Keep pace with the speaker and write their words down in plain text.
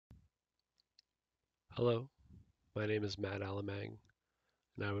Hello, my name is Matt Allemang,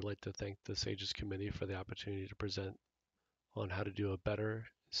 and I would like to thank the SAGES Committee for the opportunity to present on how to do a better,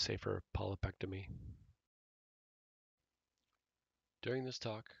 safer polypectomy. During this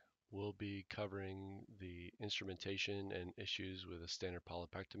talk, we'll be covering the instrumentation and issues with a standard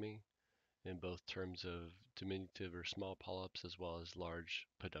polypectomy in both terms of diminutive or small polyps as well as large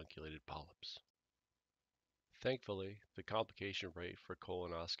pedunculated polyps. Thankfully, the complication rate for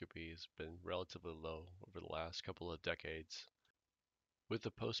colonoscopy has been relatively low over the last couple of decades, with the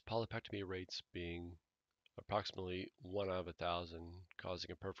post-polypectomy rates being approximately 1 out of 1,000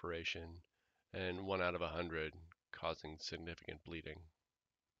 causing a perforation and 1 out of 100 causing significant bleeding.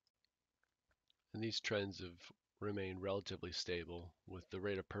 And these trends have remained relatively stable, with the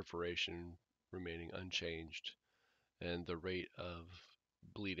rate of perforation remaining unchanged and the rate of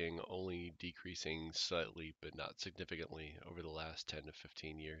bleeding only decreasing slightly but not significantly over the last 10 to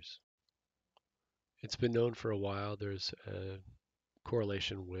 15 years. It's been known for a while there's a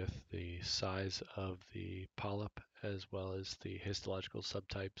correlation with the size of the polyp as well as the histological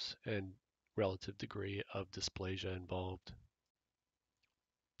subtypes and relative degree of dysplasia involved.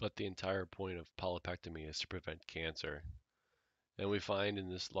 But the entire point of polypectomy is to prevent cancer. And we find in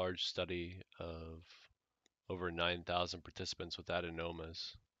this large study of over 9,000 participants with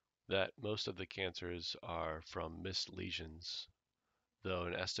adenomas that most of the cancers are from missed lesions, though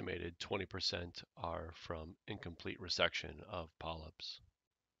an estimated 20% are from incomplete resection of polyps.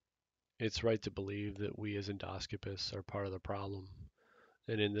 It's right to believe that we as endoscopists are part of the problem.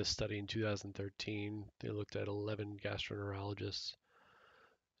 And in this study in 2013, they looked at 11 gastroenterologists,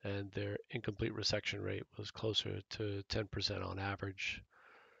 and their incomplete resection rate was closer to 10% on average,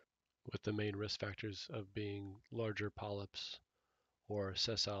 with the main risk factors of being larger polyps or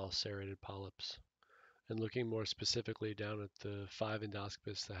sessile serrated polyps. And looking more specifically down at the 5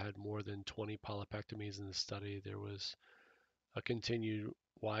 endoscopists that had more than 20 polypectomies in the study, there was a continued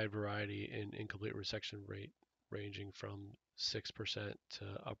wide variety in incomplete resection rate, ranging from 6% to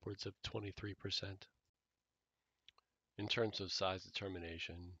upwards of 23%. In terms of size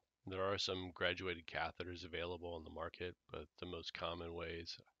determination, there are some graduated catheters available on the market, but the most common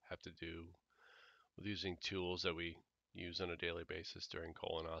ways have to do with using tools that we use on a daily basis during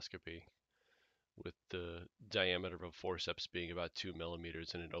colonoscopy, with the diameter of a forceps being about 2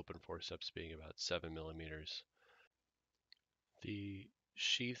 millimeters and an open forceps being about 7 millimeters. The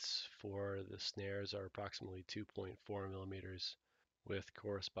sheaths for the snares are approximately 2.4 millimeters, with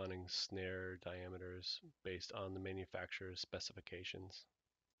corresponding snare diameters based on the manufacturer's specifications.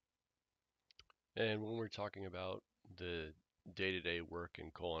 And when we're talking about the day-to-day work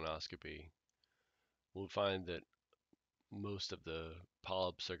in colonoscopy, we'll find that most of the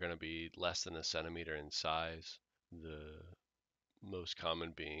polyps are going to be less than a centimeter in size, the most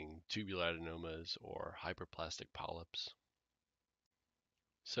common being tubular adenomas or hyperplastic polyps.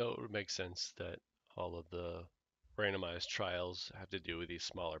 So it would make sense that all of the randomized trials have to do with these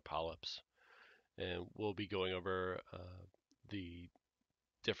smaller polyps. And we'll be going over the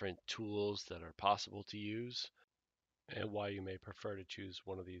different tools that are possible to use and why you may prefer to choose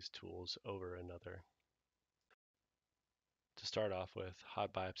one of these tools over another. To start off with,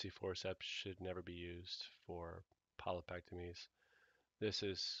 hot biopsy forceps should never be used for polypectomies. This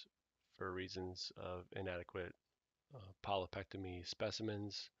is for reasons of inadequate polypectomy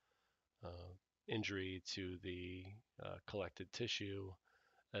specimens, injury to the collected tissue,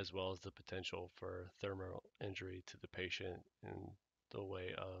 as well as the potential for thermal injury to the patient in the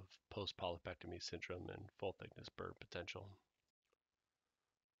way of post-polypectomy syndrome and full thickness burn potential.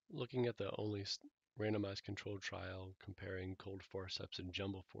 Looking at the only randomized controlled trial comparing cold forceps and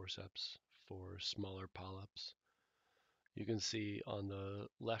jumbo forceps for smaller polyps, you can see on the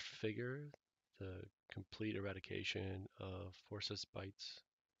left figure the complete eradication of forceps bites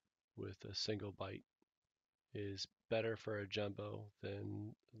with a single bite is better for a jumbo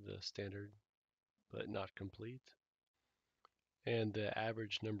than the standard, but not complete. And the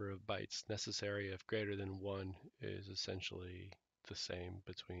average number of bites necessary of greater than 1 is essentially the same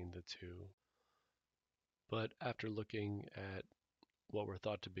between the two. But after looking at what were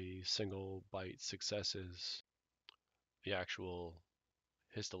thought to be single bite successes, the actual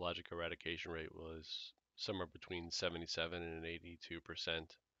histologic eradication rate was somewhere between 77 and 82%,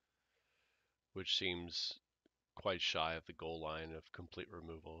 which seems quite shy of the goal line of complete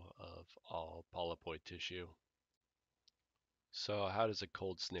removal of all polypoid tissue. So how does a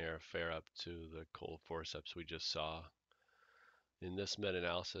cold snare fare up to the cold forceps we just saw? In this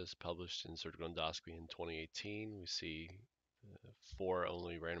meta-analysis published in Surgical Endoscopy in 2018, we see 4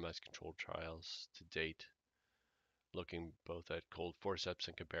 only randomized controlled trials to date looking both at cold forceps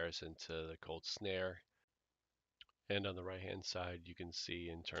in comparison to the cold snare. And on the right-hand side, you can see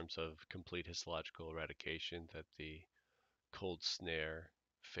in terms of complete histological eradication that the cold snare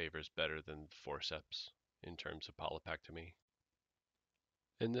favors better than forceps in terms of polypectomy.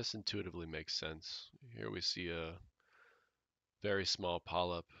 And this intuitively makes sense. Here we see a very small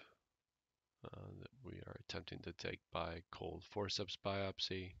polyp that we are attempting to take by cold forceps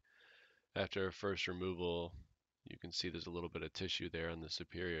biopsy. After first removal, you can see there's a little bit of tissue there on the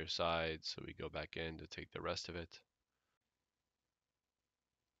superior side, so we go back in to take the rest of it.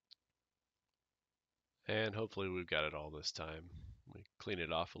 And hopefully we've got it all this time. We clean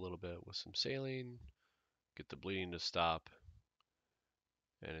it off a little bit with some saline, get the bleeding to stop,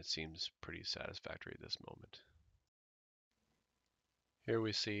 and it seems pretty satisfactory at this moment. Here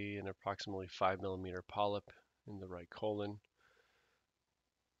we see an approximately 5 mm polyp in the right colon.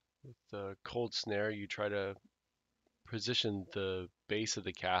 With the cold snare, you try to position the base of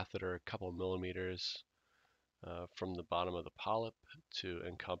the catheter a couple millimeters from the bottom of the polyp to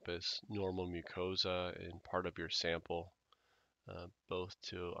encompass normal mucosa in part of your sample, both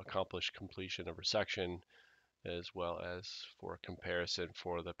to accomplish completion of resection as well as for comparison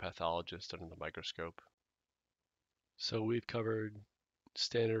for the pathologist under the microscope. So we've covered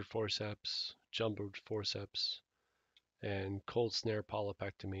standard forceps, jumboed forceps, and cold snare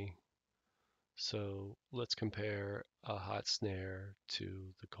polypectomy. So let's compare a hot snare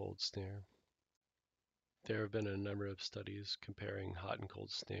to the cold snare. There have been a number of studies comparing hot and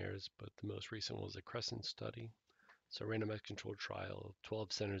cold snares, but the most recent was a Crescent study. It's a randomized controlled trial of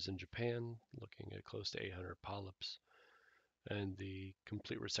 12 centers in Japan, looking at close to 800 polyps, and the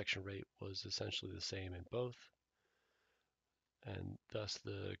complete resection rate was essentially the same in both, and thus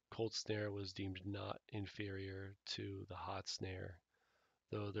the cold snare was deemed not inferior to the hot snare,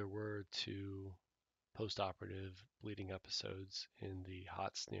 though there were 2 postoperative bleeding episodes in the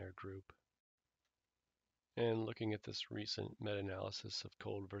hot snare group. And looking at this recent meta-analysis of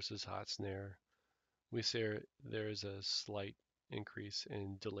cold versus hot snare, we see there is a slight increase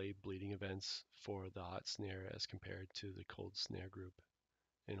in delayed bleeding events for the hot snare as compared to the cold snare group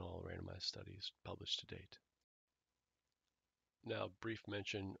in all randomized studies published to date. Now, brief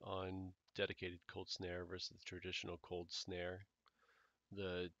mention on dedicated cold snare versus traditional cold snare.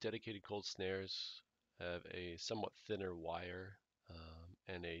 The dedicated cold snares have a somewhat thinner wire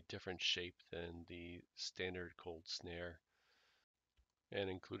and a different shape than the standard cold snare. And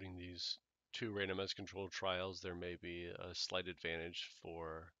including these 2 randomized controlled trials, there may be a slight advantage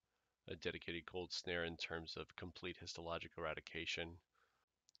for a dedicated cold snare in terms of complete histologic eradication.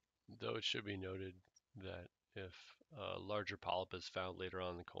 Though it should be noted that if a larger polyp is found later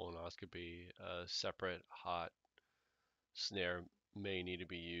on in the colonoscopy, a separate hot snare may need to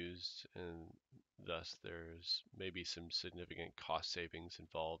be used, and thus there's maybe some significant cost savings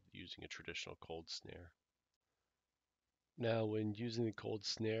involved using a traditional cold snare. Now, when using the cold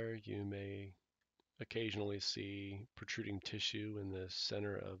snare, you may occasionally see protruding tissue in the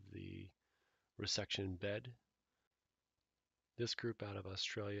center of the resection bed. This group out of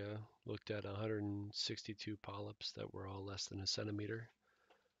Australia looked at 162 polyps that were all less than a centimeter.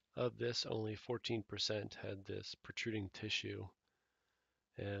 Of this, only 14% had this protruding tissue.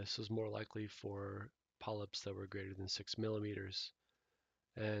 This was more likely for polyps that were greater than 6 millimeters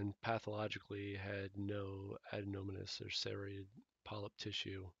and pathologically had no adenomatous or serrated polyp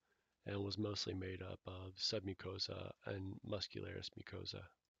tissue and was mostly made up of submucosa and muscularis mucosa.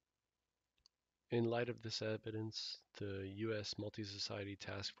 In light of this evidence, the U.S. Multi-Society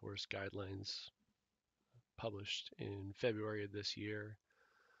Task Force guidelines published in February of this year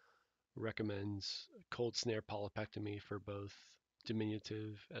recommends cold snare polypectomy for both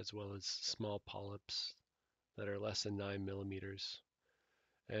diminutive as well as small polyps that are less than 9 millimeters,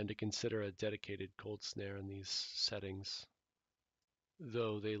 and to consider a dedicated cold snare in these settings,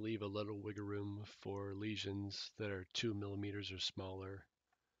 though they leave a little wiggle room for lesions that are 2 millimeters or smaller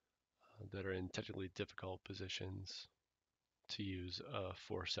that are in technically difficult positions to use a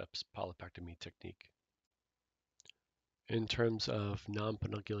forceps polypectomy technique. In terms of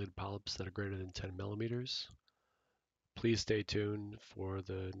non-pedunculated polyps that are greater than 10 millimeters, please stay tuned for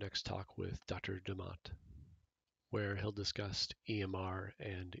the next talk with Dr. Demott, where he'll discuss EMR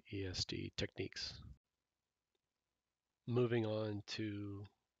and ESD techniques. Moving on to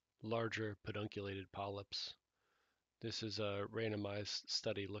larger pedunculated polyps. This is a randomized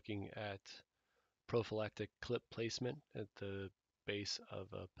study looking at prophylactic clip placement at the base of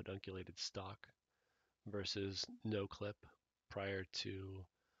a pedunculated stalk versus no clip prior to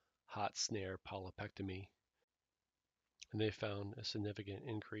hot snare polypectomy. And they found a significant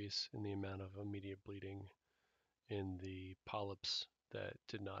increase in the amount of immediate bleeding in the polyps that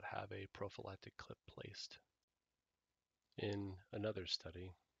did not have a prophylactic clip placed. In another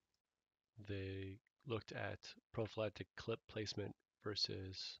study, they looked at prophylactic clip placement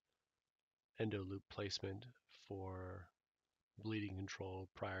versus endoloop placement for bleeding control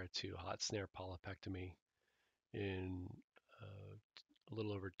prior to hot snare polypectomy in a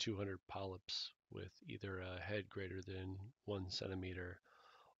little over 200 polyps with either a head greater than 1 centimeter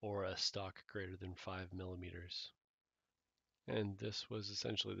or a stalk greater than 5 millimeters. And this was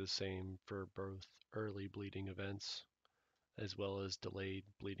essentially the same for both early bleeding events as well as delayed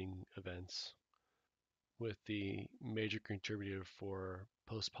bleeding events, with the major contributor for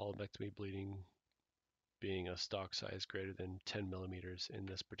post-polypectomy bleeding being a stalk size greater than 10 millimeters in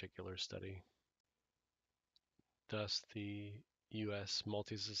this particular study. Thus, the U.S.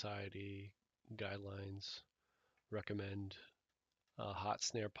 Multi-Society guidelines recommend a hot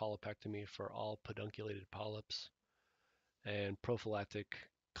snare polypectomy for all pedunculated polyps and prophylactic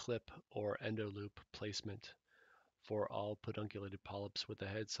clip or endoloop placement for all pedunculated polyps with a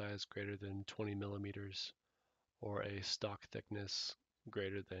head size greater than 20 millimeters or a stalk thickness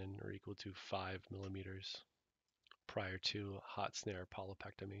greater than or equal to 5 millimeters prior to hot snare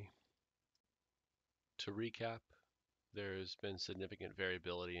polypectomy. To recap, there's been significant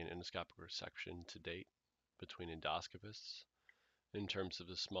variability in endoscopic resection to date between endoscopists. In terms of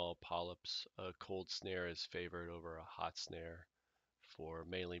the small polyps, a cold snare is favored over a hot snare for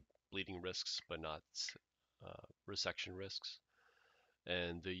mainly bleeding risks but not resection risks.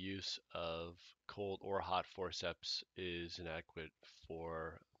 And the use of cold or hot forceps is inadequate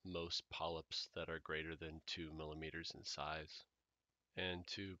for most polyps that are greater than 2 millimeters in size. And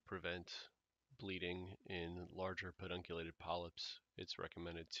to prevent bleeding in larger pedunculated polyps, it's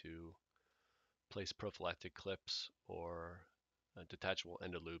recommended to place prophylactic clips or detachable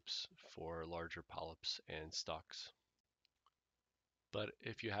endoloops for larger polyps and stalks. But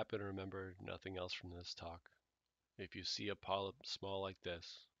if you happen to remember nothing else from this talk, if you see a polyp small like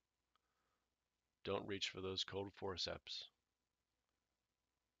this, don't reach for those cold forceps.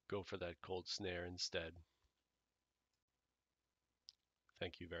 Go for that cold snare instead.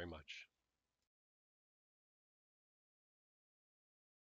 Thank you very much.